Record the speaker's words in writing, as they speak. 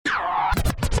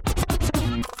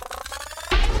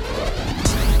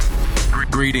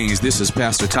Greetings, this is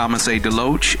Pastor Thomas A.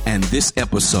 DeLoach, and this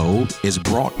episode is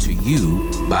brought to you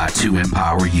by To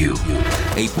Empower You,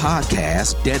 a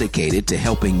podcast dedicated to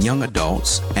helping young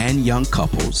adults and young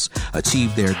couples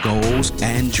achieve their goals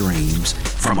and dreams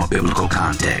from a biblical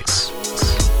context.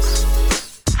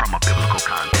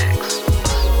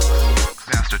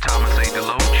 Pastor Thomas A.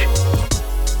 DeLoach.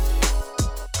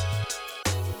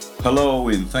 Hello,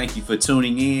 and thank you for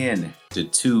tuning in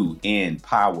to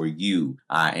Empower You.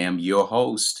 I am your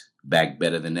host, back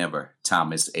better than ever,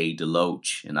 Thomas A.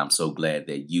 DeLoach, and I'm so glad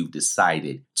that you've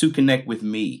decided to connect with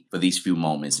me for these few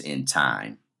moments in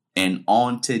time. And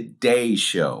on today's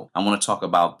show, I want to talk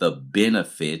about the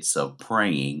benefits of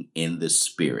praying in the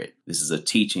Spirit. This is a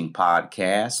teaching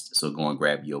podcast, so go and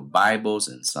grab your Bibles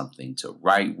and something to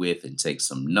write with and take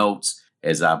some notes,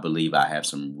 as I believe I have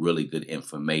some really good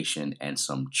information and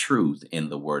some truth in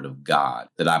the Word of God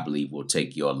that I believe will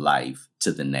take your life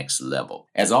to the next level.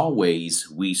 As always,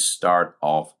 we start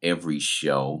off every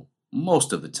show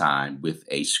most of the time with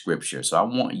a scripture. So I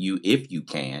want you, if you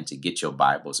can, to get your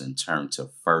Bibles and turn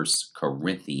to 1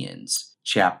 Corinthians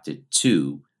chapter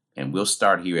 2. And we'll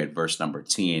start here at verse number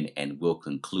 10 and we'll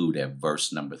conclude at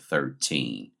verse number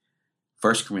 13.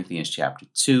 1 Corinthians chapter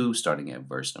 2, starting at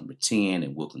verse number 10,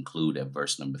 and we'll conclude at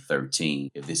verse number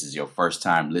 13. If this is your first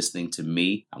time listening to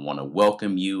me, I want to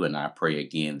welcome you, and I pray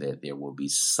again that there will be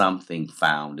something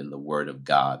found in the Word of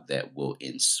God that will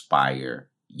inspire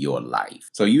your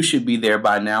life. So you should be there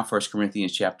by now. 1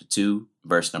 Corinthians chapter 2,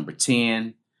 verse number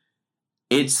 10.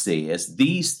 It says,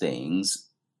 "These things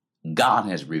God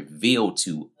has revealed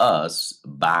to us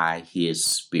by His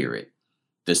Spirit.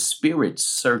 The Spirit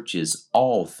searches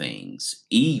all things,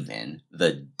 even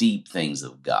the deep things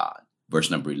of God."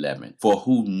 Verse number 11, "For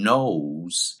who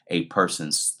knows a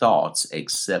person's thoughts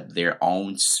except their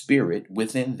own spirit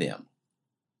within them?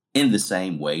 In the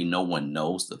same way, no one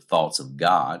knows the thoughts of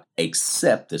God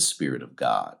except the Spirit of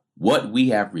God. What we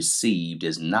have received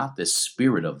is not the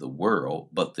spirit of the world,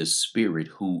 but the Spirit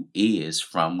who is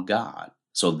from God,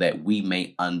 so that we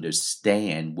may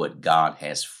understand what God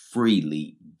has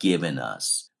freely given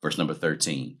us." Verse number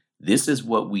 13, "This is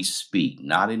what we speak,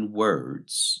 not in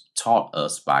words taught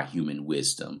us by human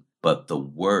wisdom, but the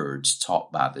words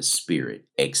taught by the Spirit,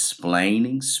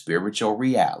 explaining spiritual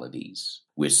realities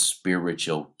with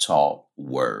spiritual taught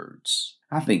words."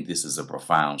 I think this is a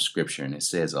profound scripture, and it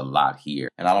says a lot here,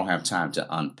 and I don't have time to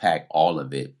unpack all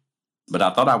of it. But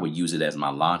I thought I would use it as my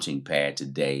launching pad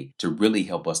today to really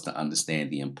help us to understand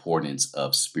the importance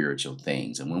of spiritual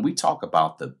things. And when we talk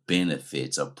about the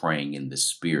benefits of praying in the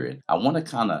Spirit, I want to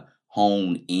kind of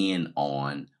hone in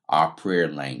on our prayer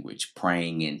language,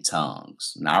 praying in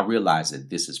tongues. Now, I realize that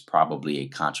this is probably a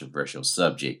controversial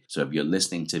subject. So if you're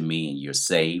listening to me and you're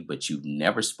saved, but you've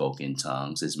never spoken in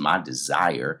tongues, it's my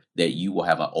desire that you will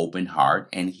have an open heart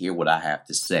and hear what I have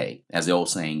to say. As the old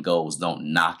saying goes,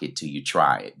 don't knock it till you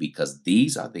try it, because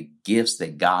these are the gifts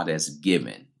that God has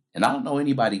given. And I don't know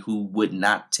anybody who would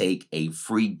not take a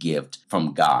free gift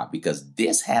from God, because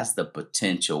this has the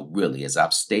potential, really, as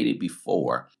I've stated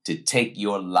before, to take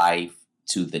your life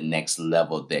to the next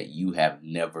level that you have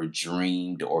never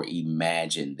dreamed or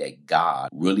imagined, that God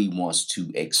really wants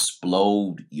to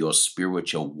explode your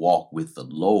spiritual walk with the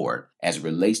Lord as it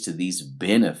relates to these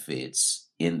benefits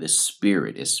in the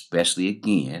Spirit, especially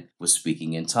again with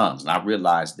speaking in tongues. And I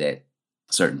realize that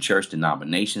certain church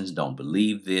denominations don't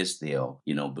believe this. They'll,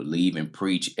 believe and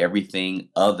preach everything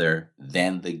other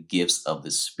than the gifts of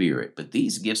the Spirit. But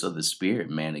these gifts of the Spirit,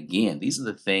 man, again, these are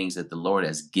the things that the Lord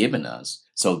has given us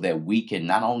so that we can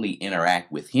not only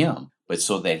interact with Him, but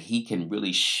so that He can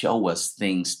really show us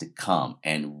things to come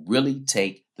and really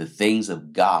take the things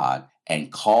of God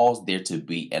and cause there to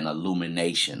be an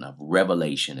illumination of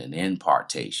revelation and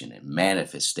impartation and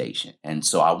manifestation. And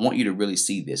so I want you to really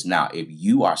see this. Now, if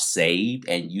you are saved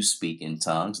and you speak in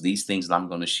tongues, these things that I'm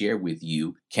going to share with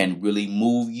you can really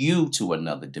move you to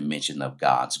another dimension of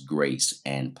God's grace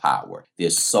and power.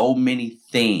 There's so many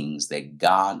things that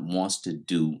God wants to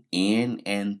do in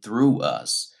and through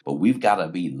us, but we've got to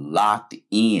be locked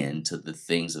into the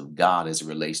things of God as it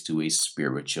relates to a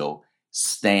spiritual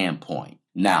standpoint.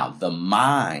 Now, the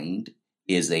mind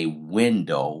is a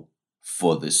window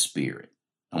for the Spirit.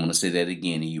 I'm going to say that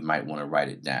again, and you might want to write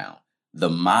it down. The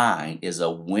mind is a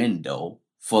window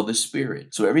for the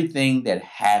Spirit. So everything that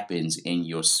happens in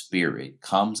your spirit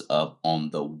comes up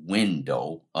on the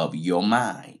window of your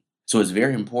mind. So it's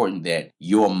very important that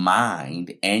your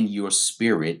mind and your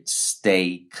spirit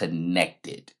stay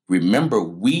connected. Remember,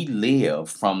 we live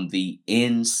from the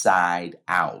inside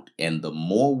out, and the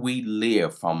more we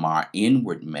live from our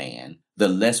inward man, the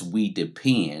less we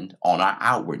depend on our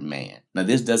outward man. Now,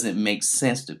 this doesn't make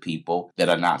sense to people that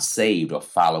are not saved or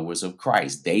followers of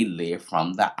Christ. They live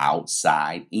from the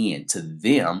outside in. To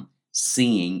them,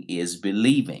 seeing is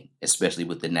believing, especially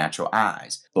with the natural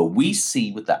eyes. But we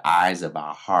see with the eyes of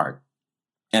our heart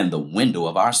and the window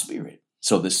of our spirit.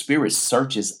 So the spirit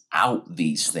searches out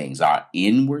these things. Our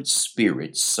inward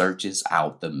spirit searches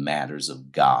out the matters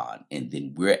of God. And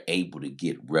then we're able to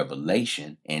get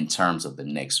revelation in terms of the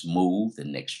next move, the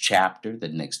next chapter, the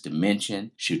next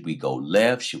dimension. Should we go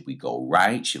left? Should we go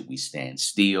right? Should we stand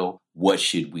still? What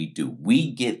should we do?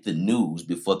 We get the news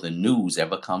before the news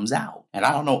ever comes out. And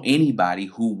I don't know anybody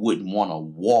who wouldn't want to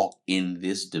walk in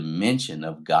this dimension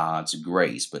of God's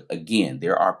grace. But again,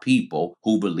 there are people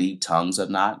who believe tongues are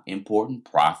not important,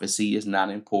 prophecy is not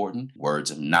important, words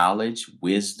of knowledge,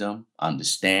 wisdom,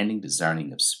 understanding,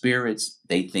 discerning of spirits.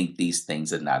 They think these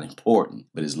things are not important.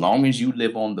 But as long as you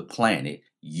live on the planet,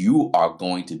 you are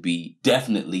going to be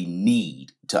definitely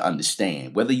need to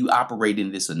understand. Whether you operate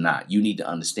in this or not, you need to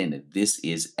understand that this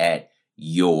is at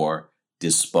your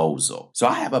disposal. So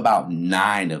I have about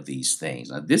 9 of these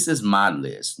things. Now, this is my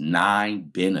list,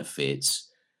 9 benefits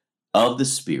of the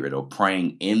Spirit or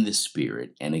praying in the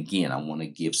Spirit. And again, I want to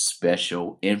give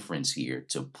special inference here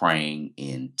to praying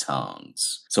in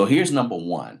tongues. So here's number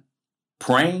 1.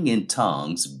 Praying in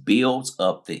tongues builds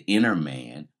up the inner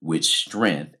man with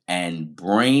strength and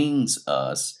brings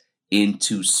us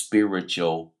into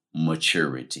spiritual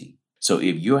maturity. So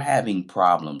if you're having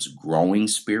problems growing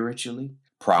spiritually,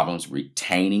 problems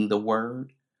retaining the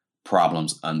word,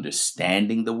 problems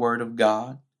understanding the word of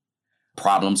God,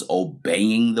 problems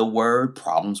obeying the word,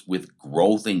 problems with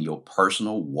growth in your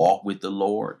personal walk with the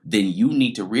Lord, then you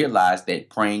need to realize that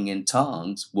praying in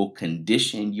tongues will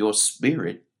condition your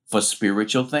spirit for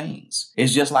spiritual things.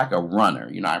 It's just like a runner.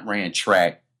 I ran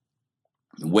track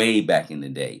way back in the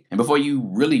day. And before you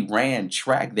really ran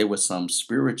track, there was some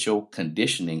spiritual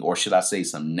conditioning, or should I say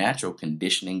some natural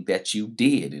conditioning that you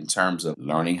did in terms of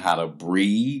learning how to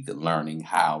breathe, learning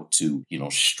how to,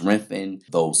 strengthen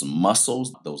those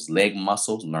muscles, those leg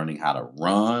muscles, learning how to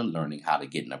run, learning how to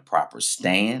get in a proper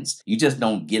stance. You just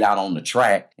don't get out on the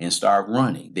track and start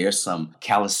running. There's some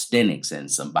calisthenics and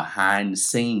some behind the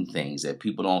scene things that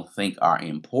people don't think are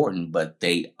important, but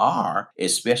they are,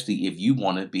 especially if you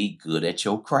want to be good at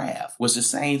your craft. Was the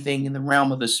same thing in the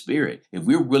realm of the spirit. If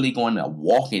we're really going to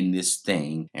walk in this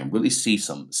thing and really see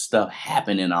some stuff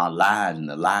happen in our lives and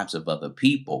the lives of other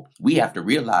people, we have to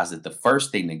realize that the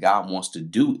first thing that God wants to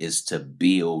do is to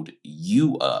build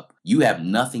you up. You have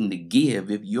nothing to give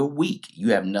if you're weak.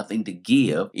 You have nothing to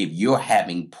give if you're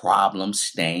having problems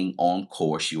staying on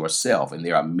course yourself. And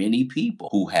there are many people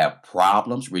who have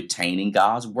problems retaining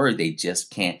God's word. They just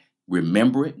can't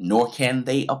remember it, nor can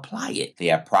they apply it. They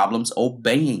have problems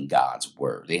obeying God's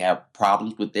word. They have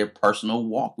problems with their personal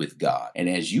walk with God. And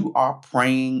as you are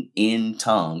praying in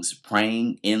tongues,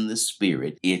 praying in the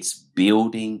Spirit, it's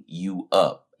building you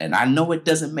up. And I know it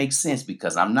doesn't make sense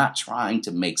because I'm not trying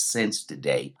to make sense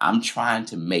today. I'm trying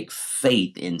to make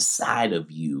faith inside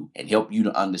of you and help you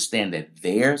to understand that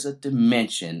there's a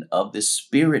dimension of the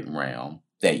spirit realm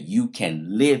that you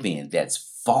can live in that's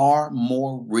far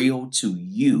more real to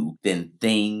you than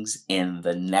things in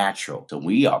the natural. So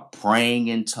we are praying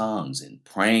in tongues and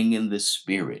praying in the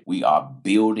spirit. We are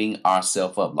building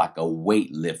ourselves up like a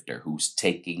weightlifter who's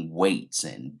taking weights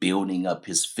and building up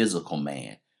his physical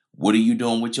man. What are you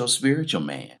doing with your spiritual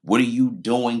man? What are you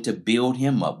doing to build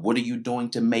him up? What are you doing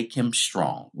to make him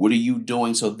strong? What are you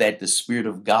doing so that the Spirit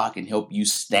of God can help you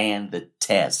stand the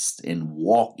test and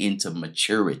walk into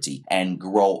maturity and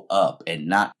grow up and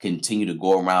not continue to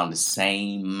go around the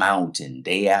same mountain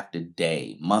day after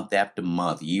day, month after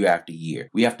month, year after year?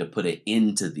 We have to put an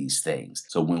end to these things.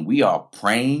 So when we are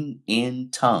praying in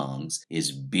tongues,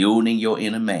 it's building your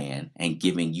inner man and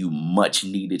giving you much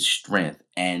needed strength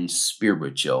and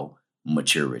spiritual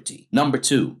maturity. Number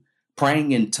 2,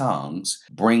 praying in tongues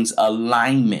brings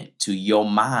alignment to your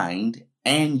mind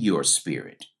and your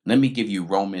spirit. Let me give you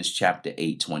Romans chapter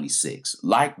 8:26.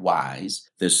 Likewise,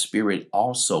 the Spirit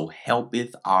also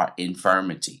helpeth our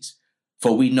infirmities.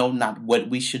 For we know not what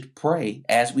we should pray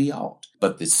as we ought,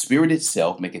 but the Spirit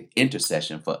itself maketh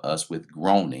intercession for us with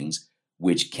groanings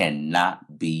which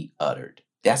cannot be uttered.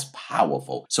 That's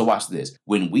powerful. So watch this.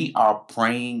 When we are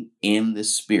praying in the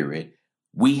Spirit,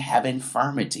 we have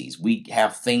infirmities. We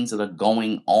have things that are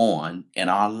going on in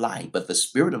our life. But the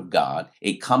Spirit of God,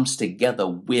 it comes together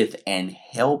with and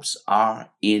helps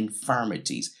our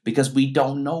infirmities because we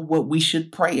don't know what we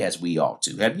should pray as we ought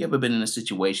to. Have you ever been in a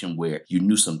situation where you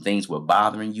knew some things were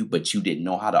bothering you, but you didn't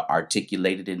know how to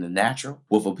articulate it in the natural?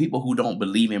 Well, for people who don't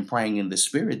believe in praying in the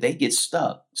Spirit, they get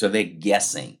stuck. So they're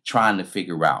guessing, trying to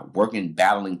figure out, working,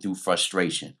 battling through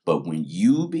frustration. But when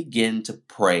you begin to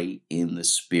pray in the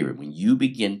Spirit, when you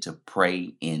begin to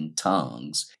pray in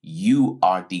tongues, you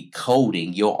are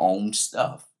decoding your own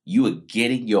stuff. You are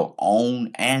getting your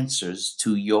own answers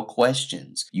to your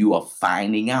questions. You are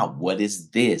finding out what is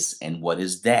this and what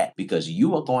is that, because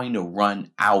you are going to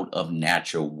run out of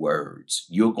natural words.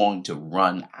 You're going to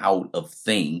run out of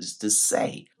things to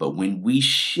say. But when we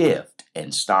shift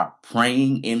and start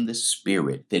praying in the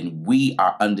Spirit, then we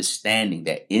are understanding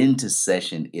that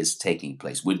intercession is taking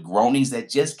place with groanings that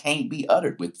just can't be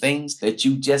uttered, with things that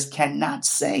you just cannot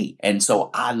say. And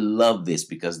so I love this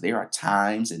because there are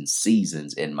times and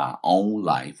seasons in my own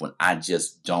life when I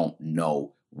just don't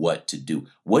know what to do.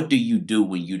 What do you do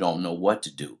when you don't know what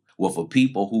to do? Well, for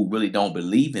people who really don't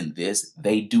believe in this,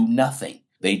 they do nothing.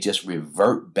 They just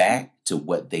revert back to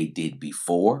what they did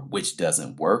before, which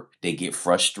doesn't work. They get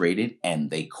frustrated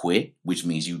and they quit, which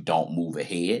means you don't move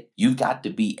ahead. You've got to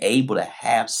be able to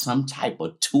have some type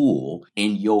of tool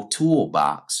in your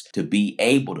toolbox to be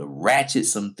able to ratchet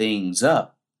some things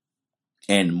up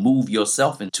and move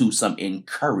yourself into some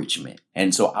encouragement.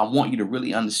 And so I want you to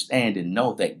really understand and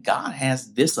know that God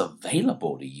has this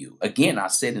available to you. Again, I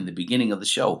said in the beginning of the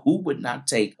show, who would not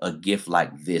take a gift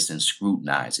like this and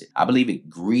scrutinize it? I believe it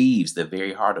grieves the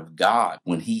very heart of God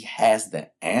when he has the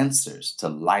answers to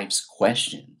life's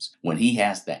questions, when he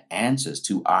has the answers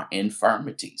to our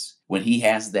infirmities, when he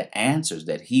has the answers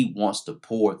that he wants to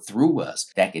pour through us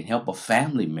that can help a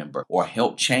family member or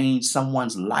help change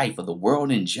someone's life or the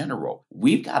world in general.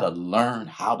 We've got to learn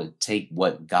how to take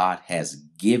what God has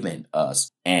given us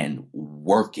and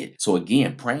work it. So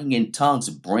again, praying in tongues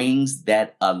brings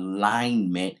that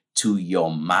alignment to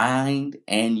your mind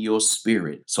and your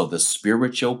spirit, so the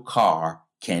spiritual car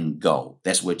can go.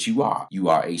 That's what you are. You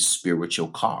are a spiritual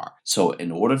car. So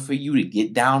in order for you to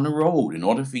get down the road, in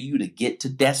order for you to get to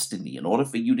destiny, in order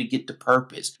for you to get to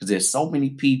purpose, because there's so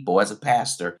many people, as a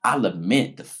pastor, I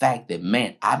lament the fact that,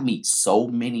 man, I meet so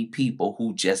many people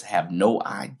who just have no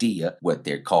idea what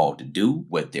they're called to do,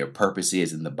 what their purpose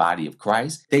is in the body of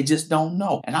Christ. They just don't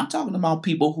know. And I'm talking about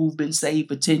people who've been saved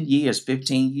for 10 years,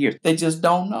 15 years. They just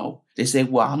don't know. They say,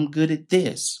 well, I'm good at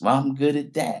this. Well, I'm good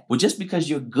at that. Well, just because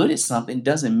you're good at something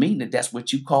doesn't mean that that's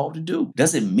what you called to do.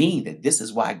 Doesn't mean that this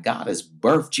is why God has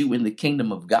birthed you in the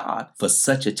kingdom of God for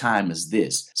such a time as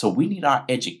this. So we need our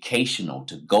educational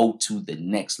to go to the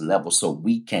next level so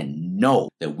we can know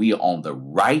that we are on the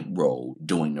right road,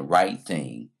 doing the right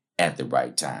thing at the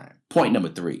right time. Point number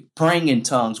 3, praying in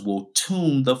tongues will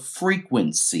tune the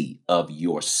frequency of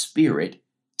your spirit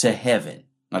to heaven.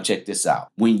 Now check this out.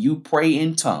 When you pray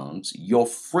in tongues, your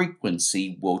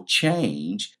frequency will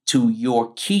change to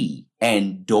your key,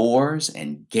 and doors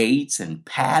and gates and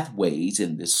pathways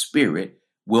in the spirit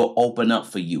will open up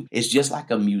for you. It's just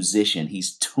like a musician.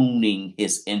 He's tuning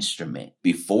his instrument.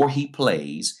 Before he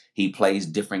plays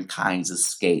different kinds of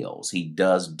scales. He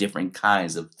does different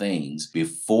kinds of things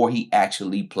before he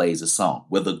actually plays a song.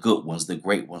 Well, the good ones, the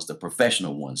great ones, the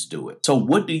professional ones do it. So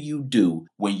what do you do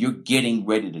when you're getting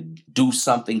ready to do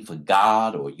something for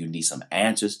God, or you need some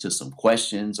answers to some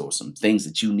questions or some things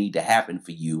that you need to happen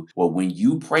for you? Well, when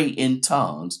you pray in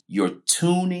tongues, you're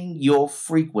tuning your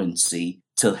frequency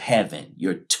to heaven.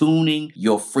 You're tuning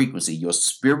your frequency, your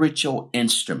spiritual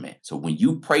instrument. So when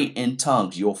you pray in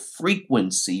tongues, your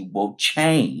frequency will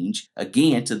change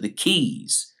again to the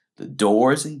keys, the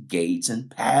doors and gates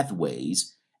and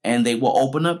pathways, and they will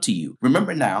open up to you.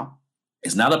 Remember now,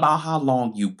 it's not about how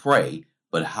long you pray,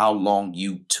 but how long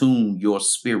you tune your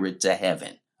spirit to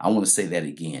heaven. I want to say that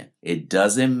again. It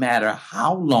doesn't matter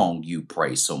how long you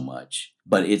pray so much,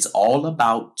 but it's all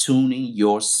about tuning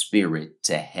your spirit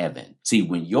to heaven. See,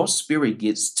 when your spirit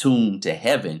gets tuned to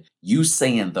heaven, you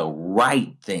saying the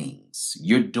right things.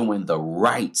 You're doing the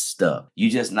right stuff. You're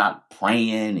just not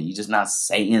praying and you're just not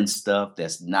saying stuff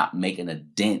that's not making a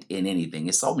dent in anything.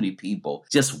 There's so many people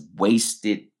just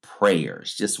wasted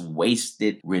prayers, just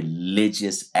wasted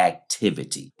religious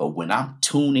activity. But when I'm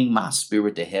tuning my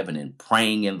spirit to heaven and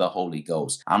praying in the Holy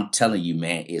Ghost, I'm telling you,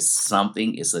 man, it's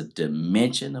a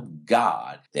dimension of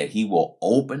God that he will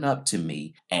open up to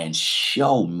me and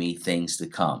show me things to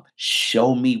come.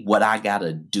 Show me what I got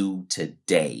to do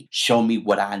today. Show me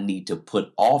what I need to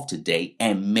put off today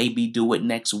and maybe do it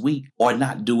next week or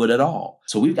not do it at all.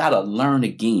 So we've got to learn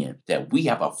again that we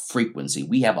have a frequency,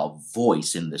 we have a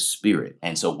voice in the spirit.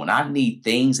 And so when I need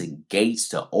things and gates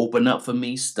to open up for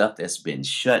me, stuff that's been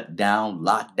shut down,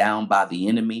 locked down by the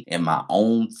enemy, and my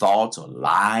own thoughts or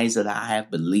lies that I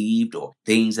have believed or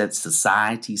things that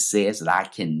society says that I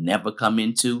can never come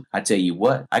into, I tell you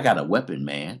what, I got a weapon,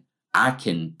 man. I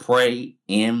can pray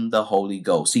in the Holy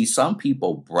Ghost. See, some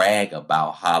people brag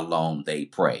about how long they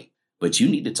pray, but you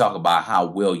need to talk about how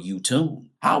well you tune.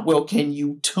 How well can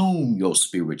you tune your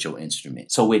spiritual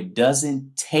instrument so it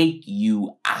doesn't take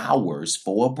you hours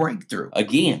for a breakthrough?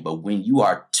 Again, but when you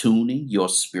are tuning your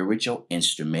spiritual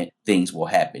instrument, things will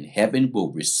happen. Heaven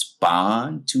will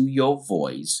respond to your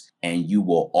voice and you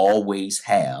will always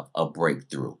have a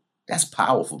breakthrough. That's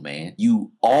powerful, man.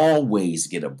 You always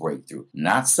get a breakthrough.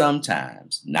 Not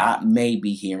sometimes, not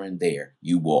maybe here and there.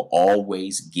 You will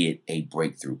always get a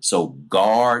breakthrough. So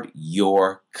guard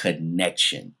your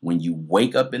connection. When you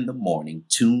wake up in the morning,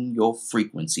 tune your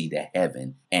frequency to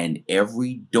heaven, and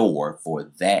every door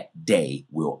for that day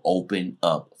will open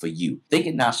up for you. Think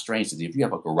it not strange that if you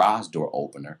have a garage door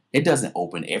opener, it doesn't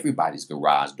open everybody's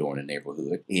garage door in the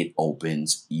neighborhood. It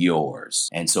opens yours.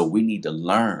 And so we need to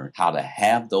learn how to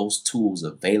have those tools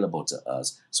available to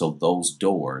us so those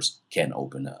doors can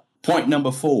open up. Point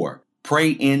number 4.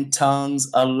 Pray in tongues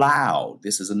aloud.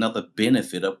 This is another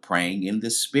benefit of praying in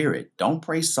the Spirit. Don't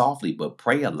pray softly, but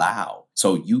pray aloud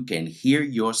so you can hear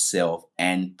yourself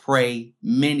and pray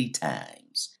many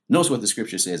times. Notice what the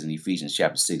scripture says in Ephesians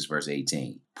chapter 6, verse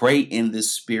 18. Pray in the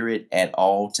Spirit at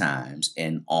all times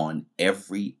and on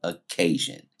every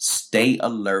occasion. Stay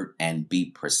alert and be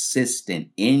persistent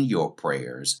in your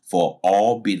prayers for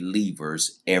all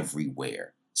believers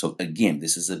everywhere. So again,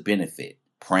 this is a benefit.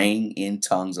 Praying in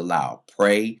tongues aloud.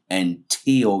 Pray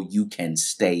until you can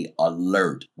stay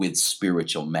alert with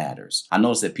spiritual matters. I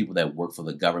notice that people that work for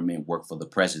the government, work for the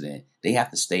president, they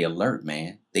have to stay alert,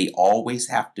 man. They always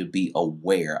have to be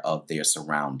aware of their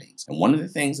surroundings. And one of the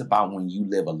things about when you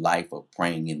live a life of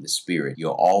praying in the Spirit,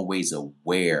 you're always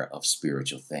aware of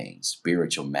spiritual things,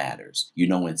 spiritual matters. You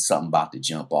know when something about to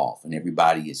jump off and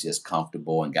everybody is just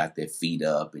comfortable and got their feet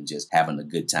up and just having a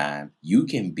good time. You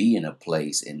can be in a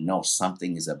place and know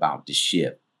something is about to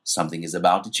shift. Something is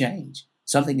about to change.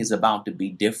 Something is about to be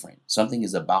different. Something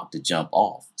is about to jump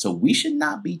off. So we should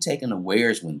not be taken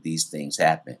unawares when these things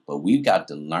happen, but we've got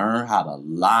to learn how to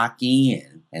lock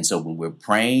in. And so when we're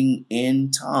praying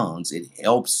in tongues, it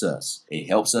helps us. It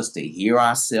helps us to hear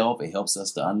ourselves. It helps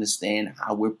us to understand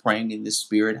how we're praying in the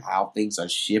Spirit, how things are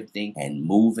shifting and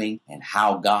moving, and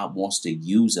how God wants to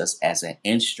use us as an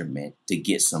instrument to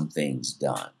get some things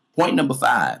done. Point number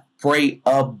 5, pray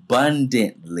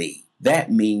abundantly.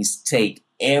 That means take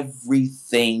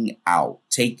everything out.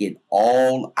 Take it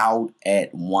all out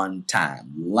at one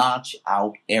time. Launch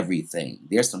out everything.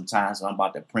 There's some times when I'm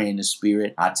about to pray in the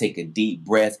Spirit, I take a deep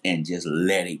breath and just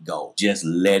let it go. Just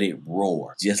let it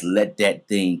roar. Just let that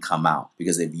thing come out.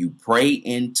 Because if you pray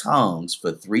in tongues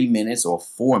for 3 minutes or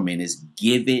 4 minutes,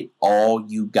 give it all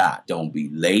you got. Don't be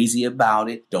lazy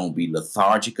about it. Don't be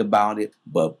lethargic about it.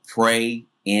 But pray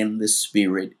in the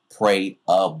Spirit. Pray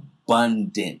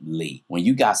abundantly. When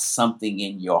you got something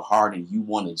in your heart and you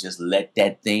want to just let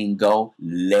that thing go,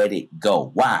 let it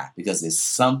go. Why? Because there's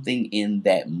something in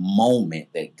that moment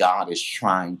that God is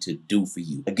trying to do for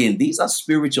you. Again, these are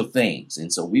spiritual things.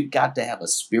 And so we've got to have a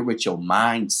spiritual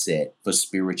mindset for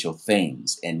spiritual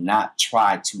things and not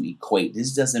try to equate.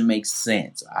 This doesn't make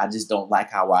sense. I just don't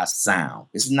like how I sound.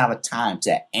 This is not a time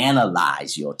to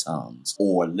analyze your tongues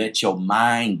or let your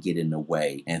mind get in the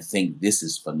way and think this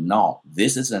is for naught.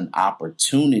 This is an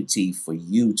opportunity for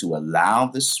you to allow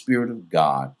the Spirit of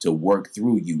God to work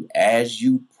through you. As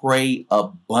you pray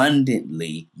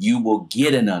abundantly, you will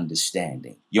get an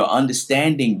understanding. Your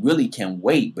understanding really can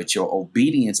wait, but your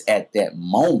obedience at that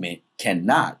moment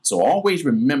cannot. So always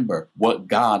remember what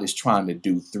God is trying to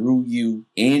do through you,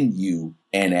 in you,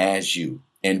 and as you.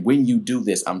 And when you do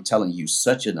this, I'm telling you,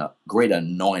 such a great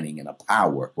anointing and a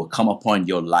power will come upon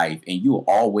your life, and you will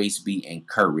always be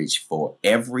encouraged for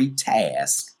every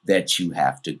task that you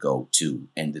have to go to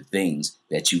and the things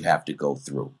that you have to go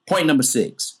through. Point number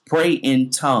 6, pray in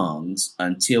tongues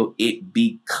until it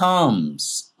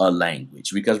becomes a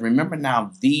language. Because remember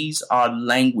now, these are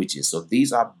languages. So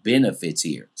these are benefits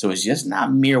here. So it's just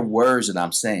not mere words that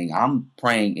I'm saying. I'm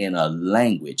praying in a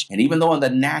language. And even though in the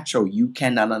natural you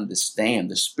cannot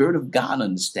understand, the Spirit of God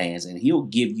understands, and He'll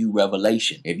give you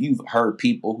revelation. If you've heard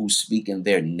people who speak in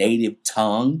their native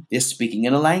tongue, they're speaking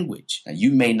in a language. Now,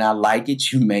 you may not like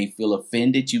it. You may feel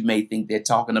offended. You may think they're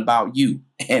talking about you.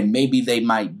 And maybe they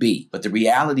might be. But the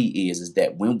reality is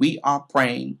that when we are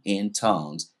praying in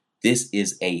tongues, this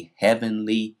is a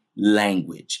heavenly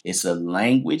language. It's a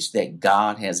language that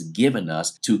God has given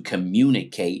us to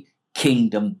communicate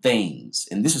kingdom things.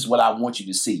 And this is what I want you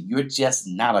to see. You're just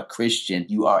not a Christian.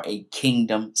 You are a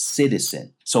kingdom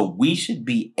citizen. So we should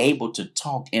be able to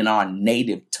talk in our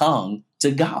native tongue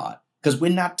to God. because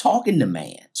we're not talking to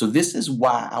man. So this is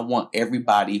why I want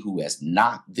everybody who has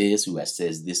knocked this, who has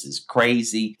says this is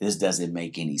crazy, this doesn't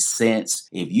make any sense.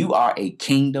 If you are a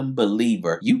kingdom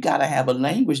believer, you got to have a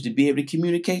language to be able to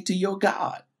communicate to your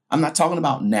God. I'm not talking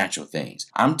about natural things.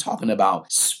 I'm talking about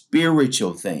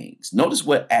spiritual things. Notice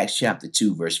what Acts chapter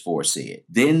 2, verse 4 said.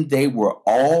 Then they were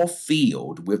all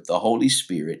filled with the Holy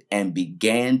Spirit and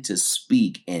began to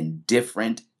speak in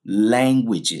different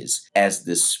languages as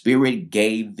the Spirit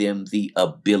gave them the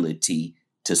ability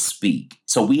to speak.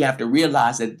 So we have to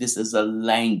realize that this is a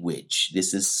language.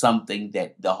 This is something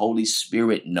that the Holy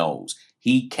Spirit knows.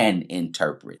 He can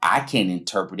interpret. I can't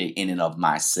interpret it in and of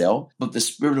myself, but the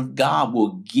Spirit of God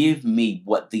will give me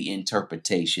what the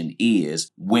interpretation is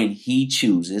when He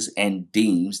chooses and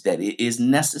deems that it is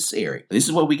necessary. This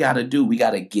is what we got to do. We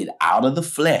got to get out of the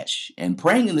flesh, and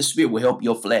praying in the Spirit will help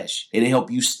your flesh. It'll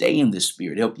help you stay in the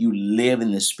Spirit, help you live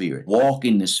in the Spirit, walk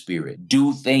in the Spirit,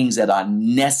 do things that are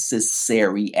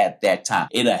necessary at that time.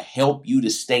 It'll help you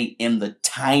to stay in the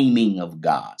timing of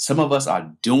God. Some of us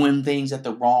are doing things at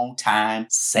the wrong time,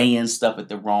 saying stuff at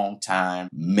the wrong time,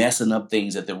 messing up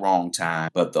things at the wrong time.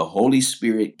 But the Holy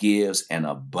Spirit gives an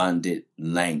abundant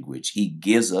language. He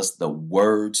gives us the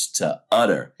words to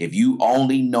utter. If you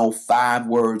only know 5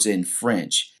 words in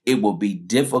French, it will be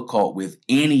difficult with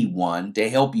anyone to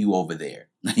help you over there.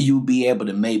 You'll be able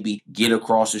to maybe get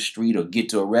across the street or get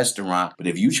to a restaurant. But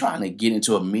if you're trying to get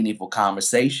into a meaningful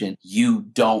conversation, you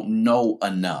don't know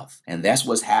enough. And that's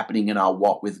what's happening in our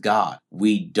walk with God.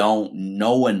 We don't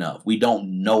know enough. We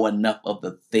don't know enough of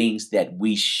the things that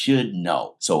we should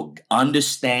know. So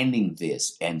understanding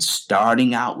this and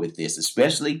starting out with this,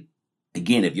 especially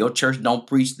again, if your church don't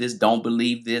preach this, don't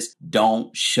believe this,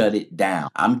 don't shut it down.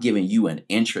 I'm giving you an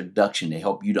introduction to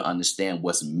help you to understand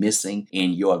what's missing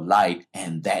in your life,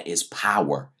 and that is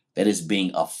power. That is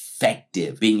being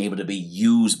effective, being able to be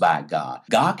used by God.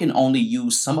 God can only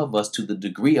use some of us to the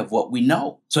degree of what we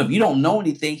know. So if you don't know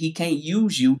anything, He can't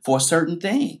use you for a certain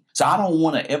thing. So I don't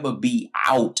want to ever be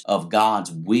out of God's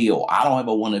will. I don't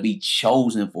ever want to be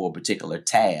chosen for a particular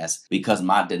task because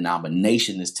my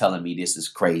denomination is telling me this is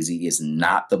crazy. It's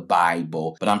not the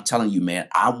Bible. But I'm telling you, man,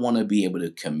 I want to be able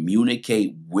to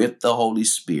communicate with the Holy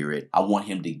Spirit. I want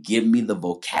Him to give me the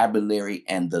vocabulary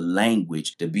and the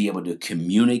language to be able to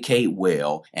communicate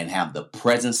well and have the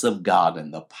presence of God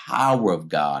and the power of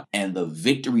God and the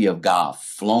victory of God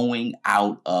flowing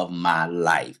out of my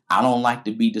life. I don't like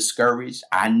to be discouraged.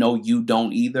 I know you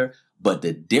don't either, but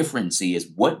the difference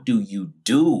is, what do you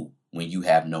do when you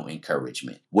have no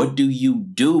encouragement? What do you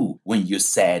do when you're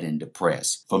sad and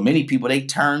depressed? For many people, they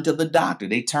turn to the doctor,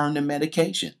 they turn to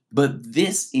medication. But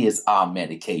this is our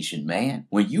medication, man.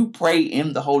 When you pray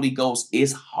in the Holy Ghost,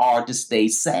 it's hard to stay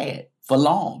sad for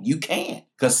long. You can't,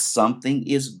 because something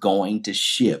is going to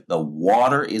shift. The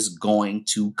water is going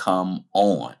to come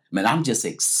on. Man, I'm just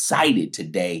excited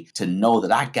today to know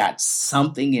that I got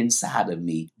something inside of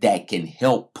me that can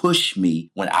help push me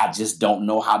when I just don't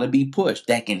know how to be pushed,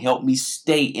 that can help me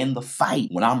stay in the fight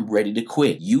when I'm ready to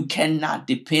quit. You cannot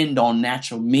depend on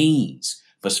natural means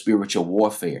for spiritual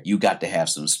warfare. You got to have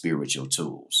some spiritual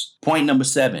tools. Point number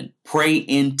 7, pray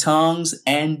in tongues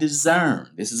and discern.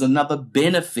 This is another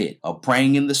benefit of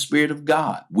praying in the Spirit of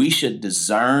God. We should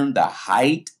discern the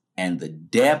height and the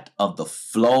depth of the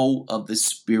flow of the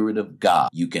Spirit of God.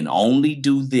 You can only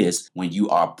do this when you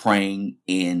are praying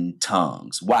in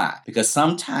tongues. Why? Because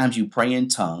sometimes you pray in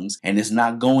tongues and it's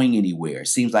not going anywhere. It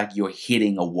seems like you're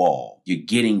hitting a wall. You're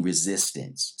getting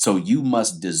resistance. So you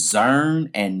must discern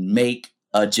and make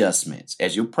adjustments.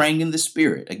 As you're praying in the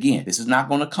Spirit, again, this is not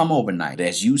going to come overnight.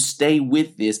 As you stay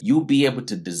with this, you'll be able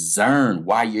to discern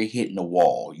why you're hitting a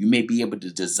wall. You may be able to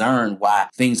discern why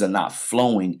things are not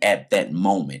flowing at that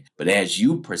moment. But as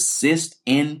you persist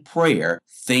in prayer,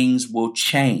 things will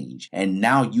change. And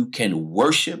now you can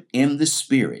worship in the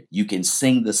Spirit. You can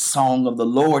sing the song of the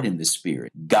Lord in the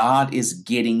Spirit. God is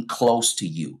getting close to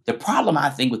you. The problem, I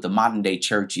think, with the modern day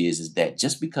church is that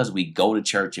just because we go to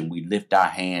church and we lift our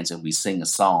hands and we sing a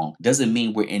song doesn't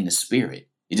mean we're in the Spirit.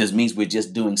 It just means we're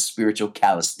just doing spiritual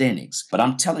calisthenics. But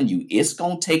I'm telling you, it's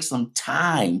going to take some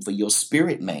time for your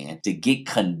spirit man to get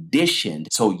conditioned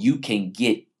so you can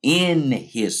get in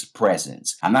His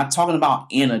presence. I'm not talking about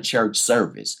in a church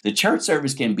service. The church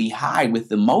service can be high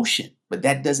with emotion, but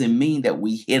that doesn't mean that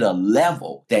we hit a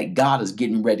level that God is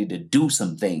getting ready to do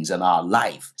some things in our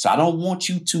life. So I don't want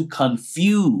you to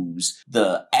confuse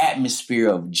the atmosphere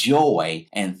of joy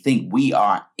and think we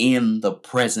are in the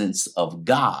presence of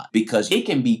God, because it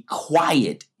can be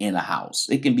quiet in a house.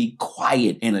 It can be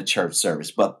quiet in a church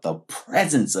service, but the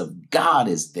presence of God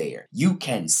is there. You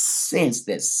can sense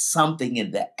that something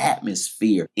in the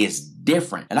atmosphere is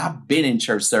different. And I've been in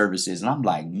church services and I'm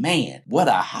like, man, what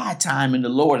a high time in the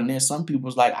Lord. And there's some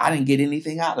people's like, I didn't get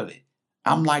anything out of it.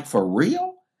 I'm like, for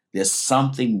real? There's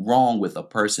something wrong with a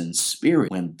person's spirit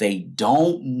when they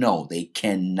don't know, they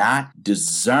cannot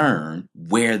discern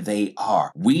where they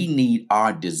are. We need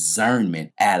our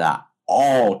discernment at an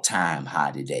all-time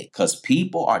high today because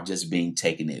people are just being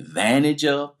taken advantage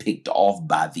of, picked off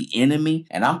by the enemy.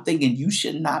 And I'm thinking you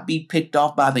should not be picked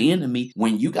off by the enemy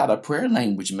when you got a prayer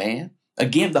language, man.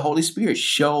 Again, the Holy Spirit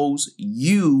shows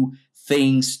you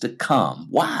things to come.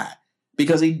 Why?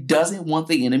 Because he doesn't want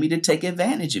the enemy to take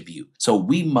advantage of you. So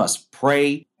we must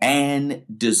pray and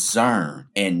discern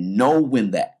and know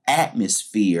when the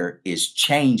atmosphere is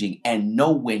changing and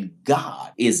know when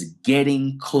God is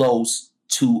getting close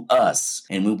to us.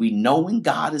 And when we know when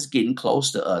God is getting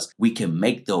close to us, we can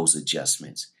make those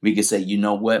adjustments. We can say, you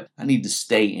know what? I need to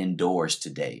stay indoors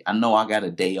today. I know I got a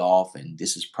day off and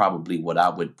this is probably what I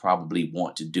would probably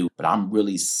want to do, but I'm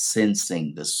really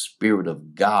sensing the Spirit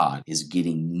of God is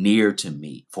getting near to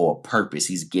me for a purpose.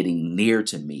 He's getting near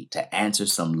to me to answer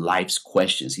some life's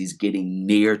questions. He's getting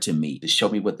near to me to show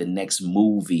me what the next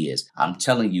movie is. I'm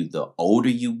telling you, the older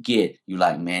you get, you're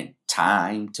like, man,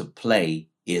 time to play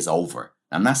is over.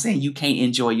 I'm not saying you can't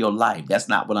enjoy your life. That's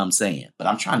not what I'm saying. But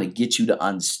I'm trying to get you to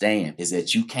understand is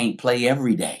that you can't play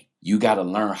every day. You got to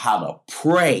learn how to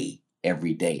pray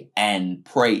every day and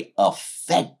pray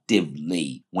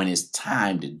effectively when it's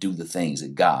time to do the things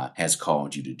that God has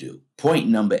called you to do. Point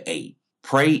number 8,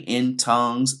 pray in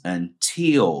tongues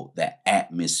until the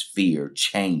atmosphere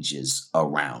changes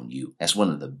around you. That's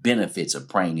one of the benefits of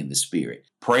praying in the Spirit.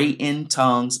 Pray in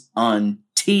tongues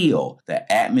until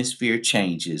the atmosphere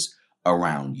changes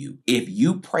around you. If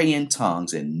you pray in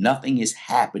tongues and nothing is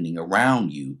happening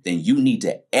around you, then you need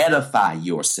to edify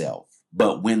yourself.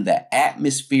 But when the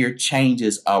atmosphere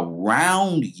changes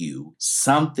around you,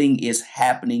 something is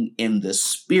happening in the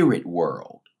spirit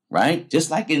world, right? Just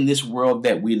like in this world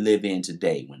that we live in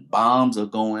today, when bombs are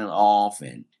going off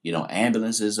and,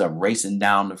 ambulances are racing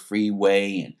down the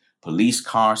freeway and police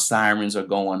car sirens are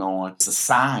going on. It's a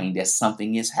sign that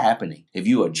something is happening. If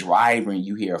you're a driver and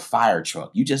you hear a fire truck,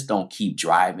 you just don't keep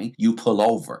driving. You pull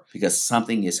over because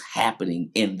something is happening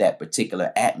in that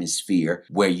particular atmosphere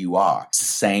where you are. It's the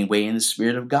same way in the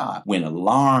Spirit of God. When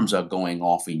alarms are going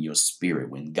off in your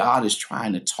spirit, when God is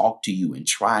trying to talk to you and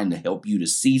trying to help you to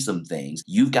see some things,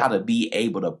 you've got to be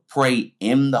able to pray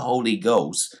in the Holy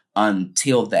Ghost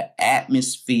until the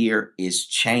atmosphere is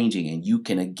changing and you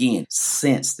can again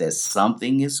sense that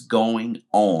something is going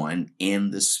on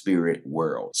in the spirit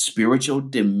world. Spiritual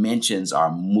dimensions are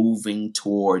moving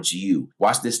towards you.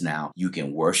 Watch this now. You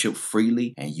can worship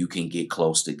freely and you can get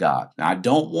close to God. Now, I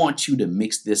don't want you to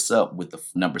mix this up with the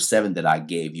number 7 that I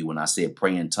gave you when I said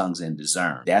pray in tongues and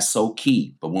discern. That's so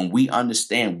key. But when we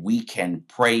understand we can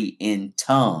pray in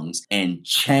tongues and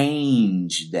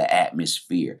change the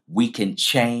atmosphere, we can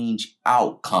change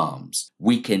outcomes.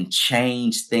 We can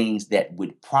change things that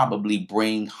would probably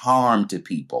bring harm to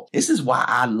people. This is why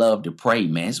I love to pray,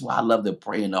 man. This is why I love to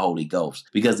pray in the Holy Ghost,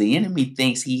 because the enemy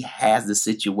thinks he has the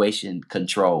situation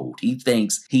controlled. He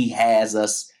thinks he has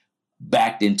us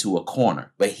backed into a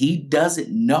corner, but he doesn't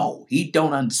know. He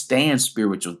don't understand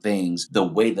spiritual things the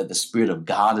way that the Spirit of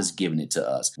God has given it to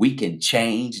us. We can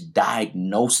change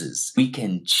diagnosis. We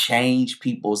can change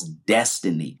people's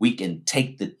destiny. We can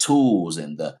take the tools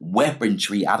and the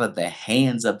weaponry out of the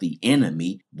hands of the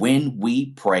enemy when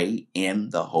we pray in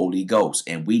the Holy Ghost.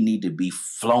 And we need to be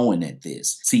flowing at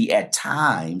this. See, at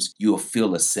times you'll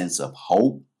feel a sense of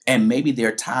hope. And maybe there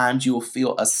are times you'll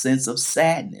feel a sense of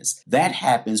sadness. That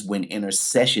happens when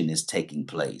intercession is taking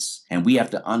place. And we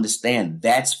have to understand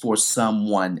that's for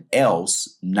someone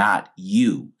else, not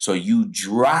you. So you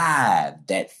drive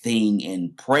that thing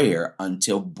in prayer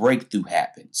until breakthrough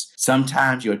happens.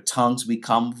 Sometimes your tongues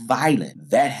become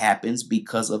violent. That happens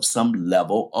because of some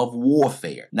level of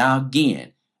warfare. Now,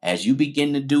 again, as you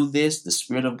begin to do this, the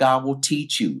Spirit of God will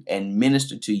teach you and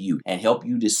minister to you and help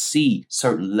you to see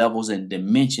certain levels and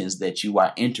dimensions that you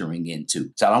are entering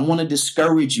into. So I don't want to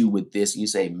discourage you with this. And you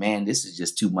say, man, this is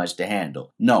just too much to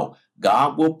handle. No,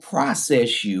 God will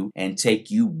process you and take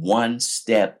you one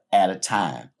step at a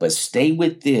time. But stay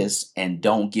with this and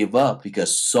don't give up,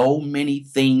 because so many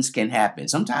things can happen.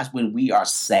 Sometimes when we are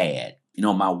sad,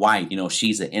 my wife,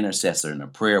 she's an intercessor and a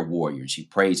prayer warrior. She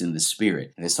prays in the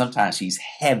Spirit. And sometimes she's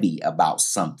heavy about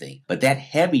something, but that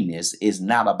heaviness is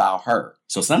not about her.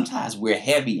 So sometimes we're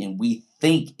heavy and we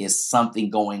think it's something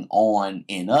going on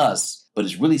in us but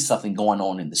it's really something going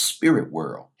on in the spirit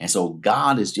world. And so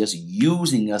God is just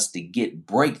using us to get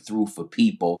breakthrough for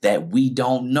people that we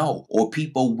don't know or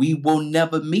people we will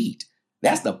never meet.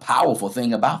 That's the powerful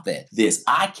thing about that.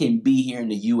 I can be here in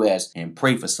the U.S. and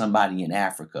pray for somebody in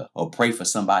Africa, or pray for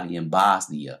somebody in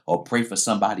Bosnia, or pray for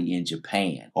somebody in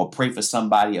Japan, or pray for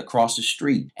somebody across the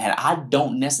street. And I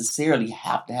don't necessarily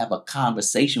have to have a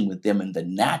conversation with them in the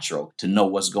natural to know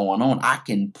what's going on. I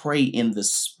can pray in the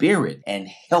spirit and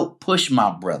help push my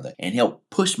brother and help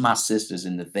push my sisters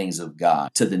in the things of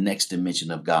God to the next dimension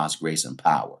of God's grace and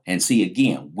power. And see,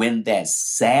 again, when that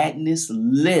sadness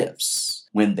lifts,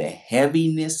 when the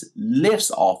heaviness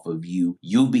lifts off of you,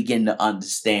 you begin to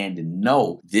understand and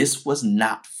know this was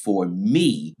not for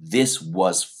me. This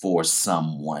was for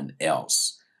someone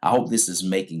else. I hope this is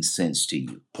making sense to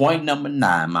you. Point number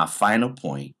 9, my final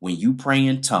point. When you pray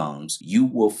in tongues, you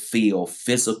will feel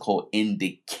physical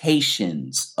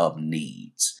indications of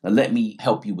needs. Now, let me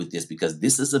help you with this because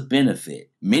this is a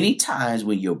benefit. Many times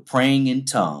when you're praying in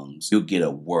tongues, you'll get a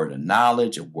word of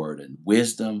knowledge, a word of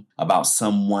wisdom about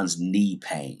someone's knee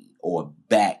pain or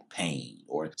back pain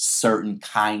or certain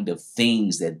kind of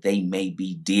things that they may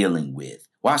be dealing with.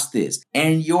 Watch this.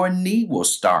 And your knee will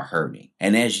start hurting.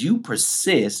 And as you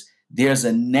persist, there's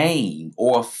a name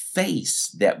or face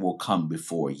that will come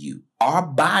before you. Our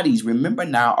bodies, remember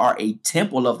now, are a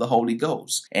temple of the Holy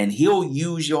Ghost. And he'll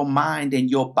use your mind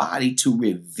and your body to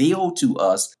reveal to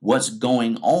us what's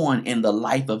going on in the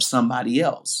life of somebody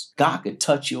else. God could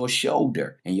touch your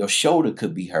shoulder and your shoulder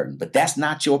could be hurting, but that's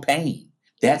not your pain.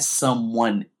 That's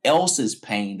someone else's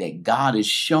pain that God is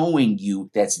showing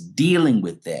you that's dealing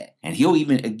with that. And he'll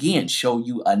even, again, show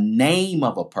you a name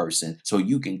of a person so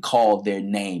you can call their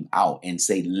name out and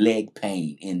say leg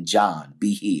pain in John,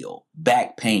 be healed.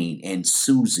 Back pain in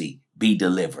Susie, be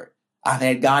delivered. I've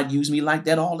had God use me like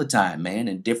that all the time, man,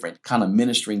 in different kind of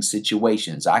ministering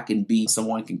situations.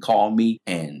 Someone can call me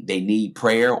and they need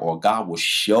prayer, or God will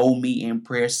show me in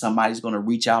prayer. Somebody's going to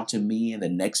reach out to me in the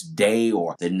next day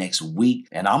or the next week,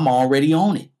 and I'm already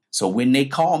on it. So when they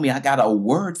call me, I got a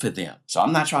word for them. So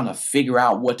I'm not trying to figure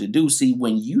out what to do. See,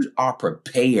 when you are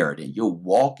prepared and you're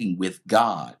walking with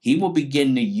God, he will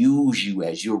begin to use you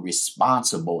as you're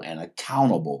responsible and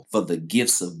accountable for the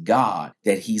gifts of God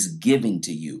that he's giving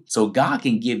to you. So God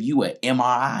can give you an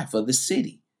MRI for the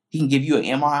city. He can give you an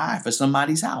MRI for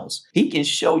somebody's house. He can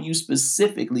show you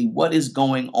specifically what is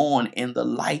going on in the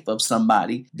life of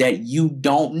somebody that you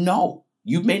don't know.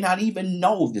 You may not even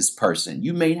know this person.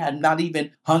 You may have not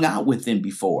even hung out with them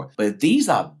before. But these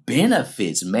are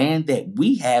benefits, man, that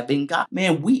we have in God.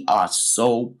 Man, we are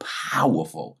so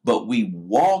powerful, but we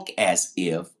walk as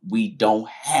if we don't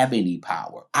have any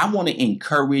power. I want to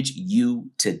encourage you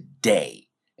today,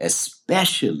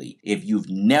 especially if you've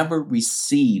never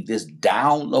received this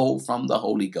download from the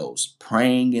Holy Ghost,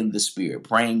 praying in the Spirit,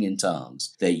 praying in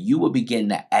tongues, that you will begin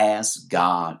to ask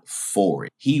God for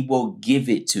it. He will give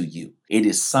it to you. It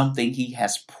is something he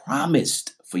has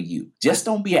promised for you. Just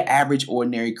don't be an average,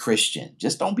 ordinary Christian.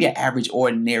 Just don't be an average,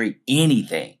 ordinary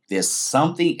anything. There's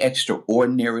something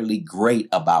extraordinarily great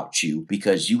about you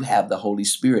because you have the Holy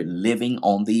Spirit living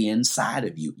on the inside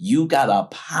of you. You got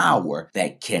a power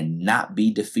that cannot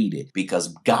be defeated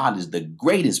because God is the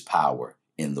greatest power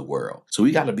in the world. So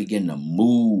we got to begin to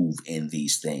move in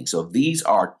these things. So these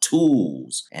are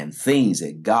tools and things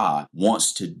that God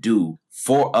wants to do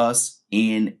for us,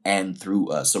 in and through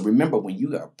us. So remember, when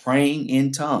you are praying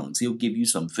in tongues, he'll give you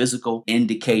some physical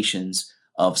indications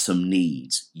of some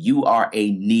needs. You are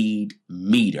a need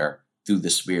meter through the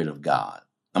Spirit of God.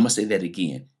 I'm going to say that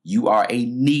again. You are a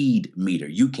need meter.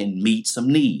 You can meet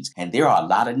some needs. And there are a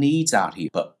lot of needs out here.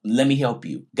 But let me help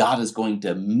you. God is going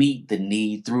to meet the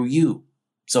need through you.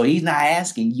 So he's not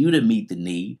asking you to meet the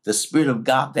need. The Spirit of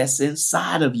God that's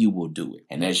inside of you will do it.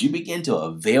 And as you begin to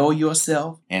avail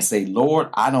yourself and say, Lord,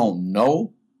 I don't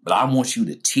know, but I want you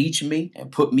to teach me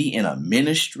and put me in a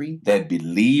ministry that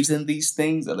believes in these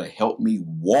things, that'll help me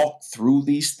walk through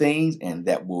these things and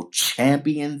that will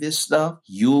champion this stuff,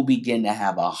 you'll begin to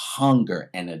have a hunger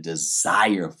and a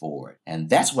desire for it. And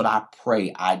that's what I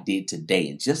pray I did today.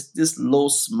 And just this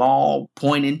little small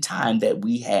point in time that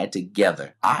we had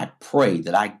together, I pray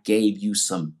that I gave you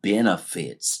some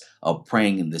benefits of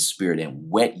praying in the Spirit and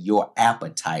whet your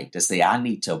appetite to say, I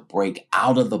need to break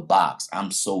out of the box.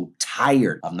 I'm so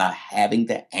tired of not having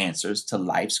the answers to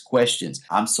life's questions.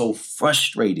 I'm so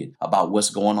frustrated about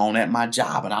what's going on at my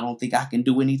job, and I don't think I can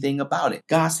do anything about it.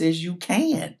 God says you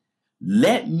can.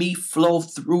 Let me flow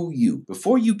through you.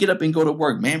 Before you get up and go to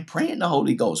work, man, pray in the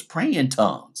Holy Ghost, pray in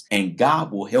tongues, and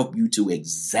God will help you to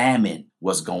examine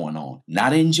what's going on,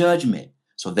 not in judgment.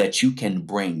 so that you can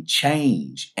bring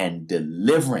change and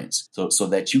deliverance, so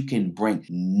that you can bring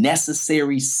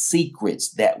necessary secrets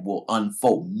that will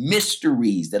unfold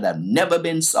mysteries that have never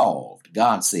been solved.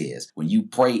 God says, when you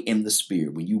pray in the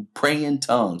Spirit, when you pray in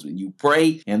tongues, when you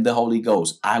pray in the Holy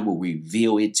Ghost, I will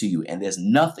reveal it to you. And there's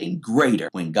nothing greater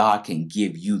when God can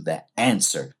give you the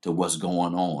answer to what's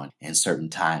going on in certain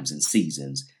times and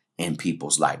seasons in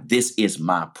people's life. This is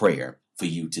my prayer for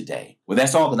you today. Well,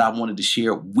 that's all that I wanted to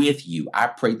share with you. I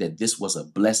pray that this was a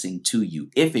blessing to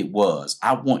you. If it was,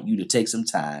 I want you to take some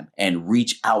time and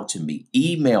reach out to me.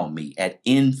 Email me at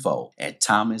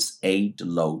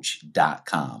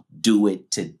info@thomasadeloach.com. Do it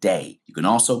today. You can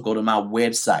also go to my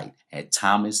website at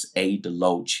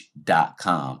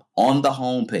thomasadeloach.com. On the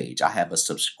homepage, I have a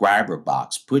subscriber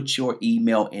box. Put your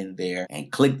email in there and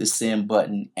click the send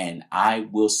button, and I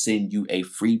will send you a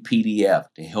free PDF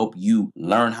to help you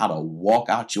learn how to walk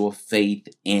out your faith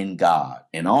in God.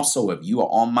 And also, if you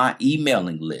are on my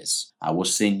emailing list, I will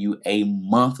send you a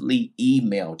monthly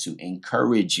email to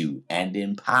encourage you and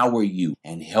empower you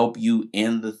and help you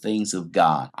in the things of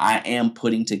God. I am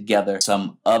putting together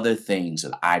some other things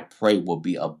that I pray will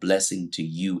be a blessing to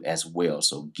you as well.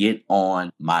 So get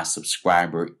on my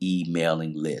subscriber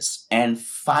emailing list. And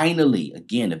finally,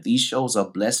 again, if these shows are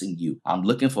blessing you, I'm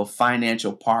looking for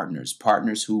financial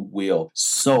partners who will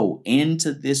sow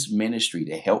into this ministry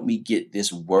to help me get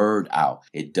this word out.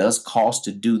 It does cost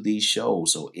to do these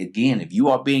shows. So again, if you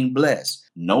are being blessed,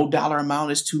 no dollar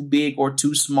amount is too big or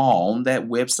too small. On that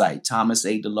website,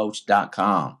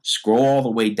 thomasadeloach.com. Scroll all the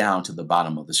way down to the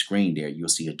bottom of the screen there. You'll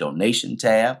see a donation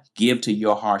tab. Give to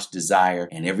your heart's desire,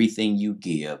 and everything you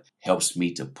give helps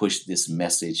me to push this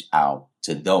message out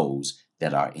to those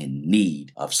that are in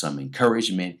need of some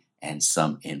encouragement and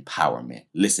some empowerment.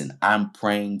 Listen, I'm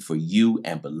praying for you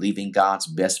and believing God's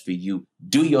best for you.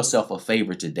 Do yourself a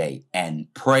favor today and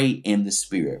pray in the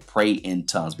Spirit, pray in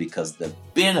tongues, because the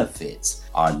benefits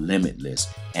are limitless.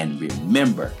 And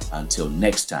remember, until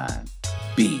next time,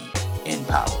 be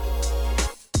empowered.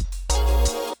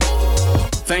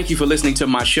 Thank you for listening to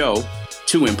my show,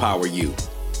 To Empower You.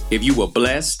 If you were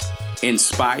blessed,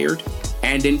 inspired,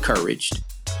 and encouraged,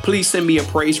 please send me a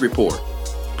praise report,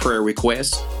 prayer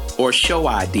request, or show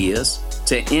ideas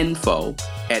to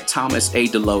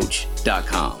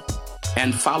info@thomasadeloach.com.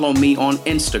 And follow me on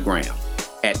Instagram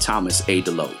at Thomas A.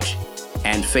 Deloach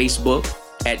and Facebook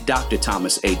at Dr.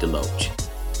 Thomas A. Deloach.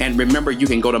 And remember, you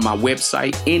can go to my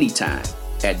website anytime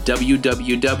at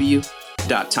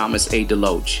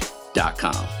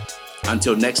www.thomasadeloach.com.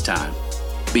 Until next time,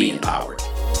 be empowered.